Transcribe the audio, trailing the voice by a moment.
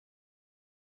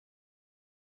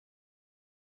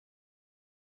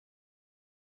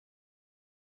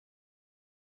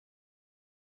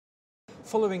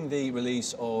Following the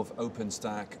release of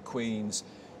OpenStack Queens,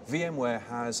 VMware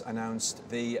has announced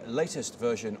the latest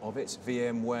version of its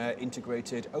VMware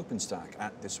Integrated OpenStack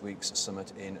at this week's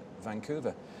summit in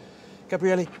Vancouver.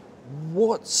 Gabriele,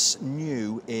 what's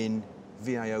new in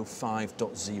VIO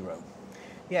 5.0?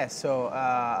 Yes, so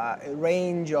a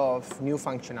range of new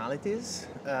functionalities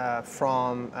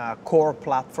from core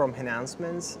platform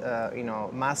enhancements,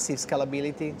 massive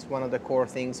scalability. It's one of the core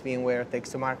things VMware takes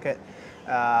to market,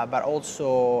 but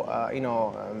also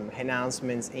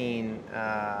enhancements in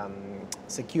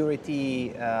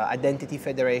security, identity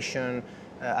federation,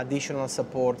 additional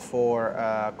support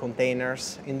for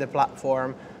containers in the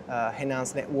platform,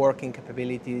 enhanced networking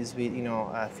capabilities with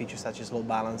features such as load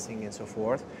balancing and so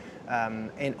forth.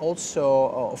 And also,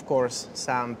 of course,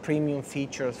 some premium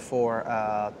features for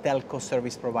telco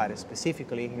service providers,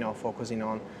 specifically, focusing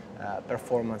on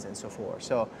performance and so forth.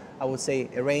 So I would say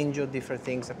a range of different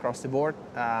things across the board,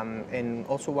 and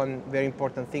also one very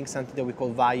important thing, something that we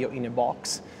call VIO in a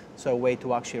box. So a way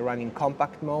to actually run in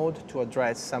compact mode to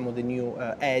address some of the new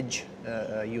edge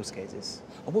use cases.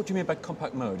 And what do you mean by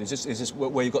compact mode? Is this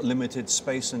where you've got limited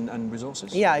space and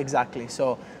resources? Yeah, exactly.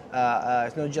 So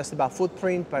it's not just about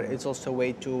footprint, but it's also a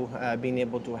way to being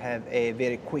able to have a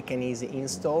very quick and easy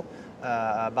install,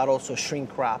 but also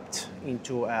shrink wrapped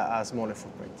into a smaller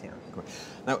footprint. Yeah. Great.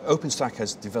 Now, OpenStack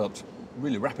has developed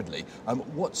really rapidly.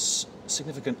 What's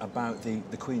significant about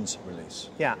the Queens release?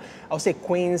 Yeah, I would say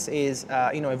Queens is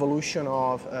evolution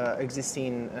of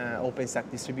existing OpenStack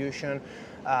distribution.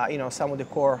 Some of the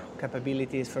core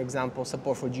capabilities, for example,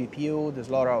 support for GPU. There's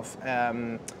a lot of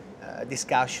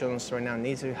discussions right now in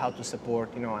Israel how to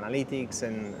support analytics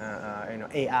and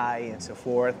AI and so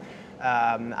forth.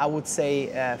 I would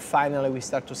say finally we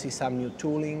start to see some new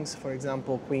toolings. For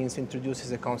example, Queens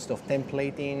introduces a concept of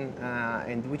templating,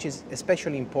 and which is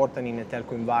especially important in a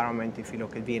telco environment if you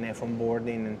look at VNF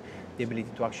onboarding and the ability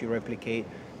to actually replicate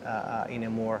in a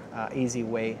more easy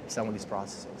way some of these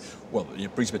processes. Well,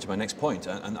 it brings me to my next point,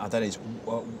 and that is,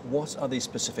 what are the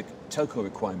specific telco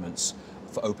requirements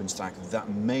for OpenStack that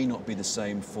may not be the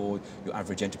same for your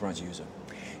average enterprise user?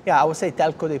 Yeah, I would say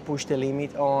telco, they push the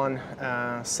limit on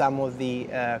some of the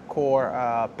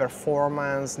core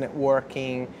performance,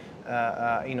 networking,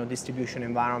 distribution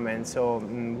environment. So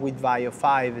with VIO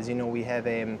 5, as you know, we have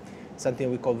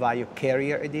something we call VIO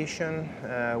Carrier Edition,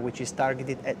 which is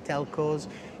targeted at telcos.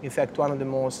 In fact, one of the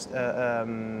most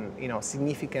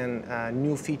significant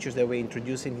new features that we're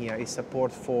introducing here is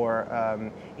support for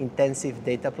intensive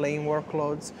data plane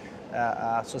workloads.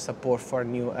 So support for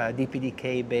new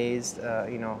DPDK-based,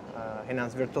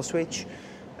 enhanced virtual switch.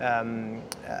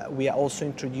 We are also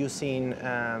introducing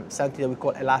something that we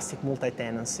call elastic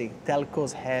multi-tenancy.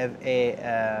 Telcos have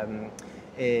a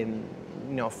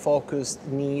focused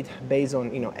need based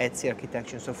on ETSI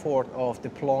architecture and so forth of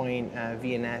deploying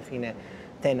VNF in a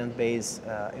tenant-based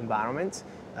environment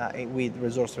with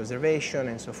resource reservation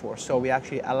and so forth. So we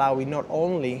actually allowing not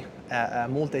only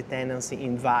multi-tenancy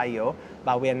in VIO,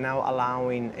 but we are now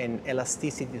allowing an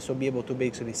elasticity, so be able to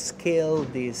basically scale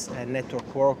these network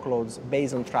workloads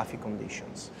based on traffic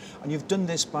conditions. And you've done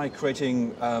this by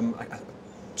creating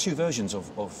two versions of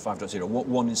 5.0.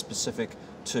 One is specific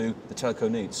to the telco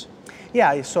needs.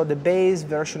 Yeah, so the base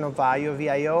version of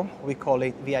VIO, we call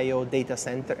it VIO Data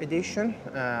Center Edition,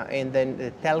 and then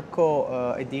the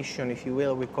telco edition, if you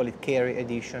will, we call it Carrier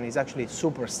Edition, is actually a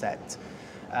superset.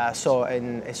 So a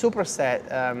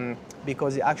superset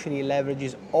because it actually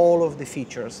leverages all of the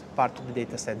features part of the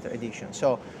Data Center Edition.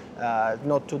 So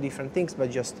not two different things, but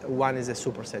just one is a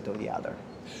superset of the other.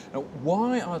 Now,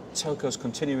 why are telcos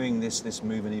continuing this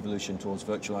move and evolution towards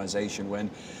virtualization when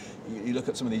you look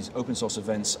at some of these open source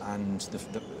events and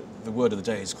the word of the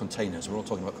day is containers? We're all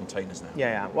talking about containers now.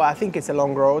 Yeah. Well, I think it's a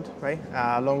long road, right?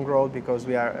 Long road because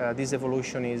we are this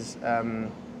evolution is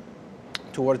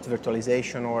towards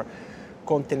virtualization or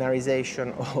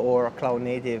containerization or cloud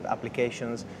native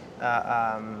applications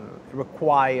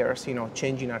requires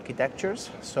changing architectures.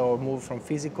 So move from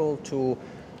physical to,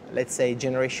 let's say,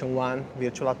 generation 1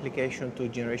 virtual application to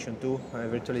generation 2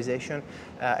 virtualization.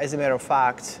 As a matter of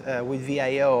fact, with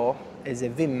VIO as a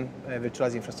VIM,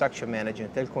 virtualized infrastructure manager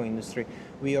in the telco industry,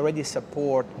 we already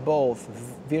support both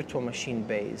virtual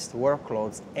machine-based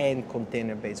workloads and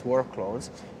container-based workloads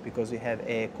because we have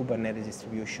a Kubernetes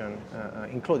distribution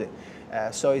included.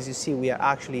 So as you see, we are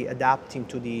actually adapting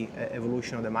to the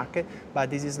evolution of the market, but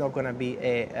this is not going to be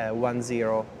a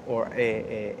 1.0 or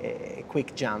a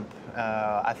quick jump.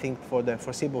 I think for the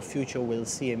foreseeable future, we'll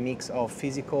see a mix of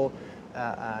physical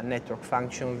network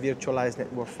function, virtualized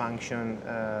network function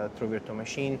through virtual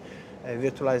machine,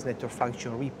 virtualized network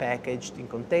function repackaged in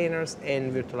containers,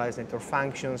 and virtualized network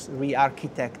functions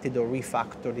re-architected or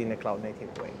refactored in a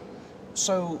cloud-native way.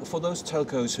 So for those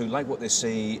telcos who like what they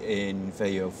see in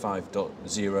VAIO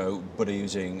 5.0 but are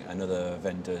using another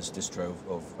vendor's distro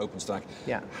of OpenStack,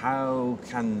 how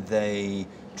can they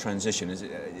transition? Is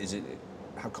it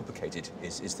how complicated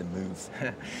is the move?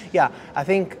 Yeah, I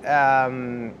think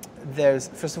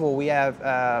first of all,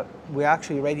 we're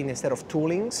actually ready in a set of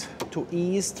toolings to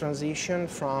ease transition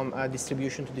from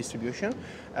distribution to distribution,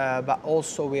 but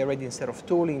also we are ready in a set of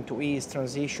tooling to ease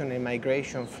transition and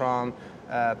migration from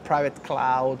private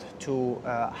cloud to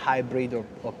hybrid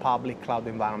or public cloud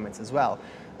environments as well.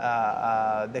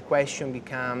 The question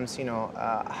becomes,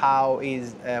 how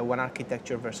is one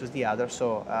architecture versus the other?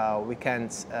 So we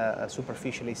can't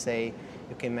superficially say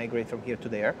you can migrate from here to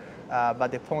there.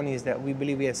 But the point is that we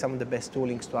believe we have some of the best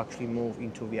toolings to actually move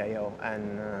into VIO.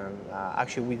 And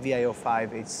actually with VIO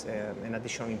 5, it's an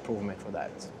additional improvement for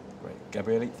that. Great.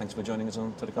 Gabriele, thanks for joining us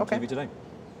on TelecomTV today.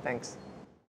 Thanks.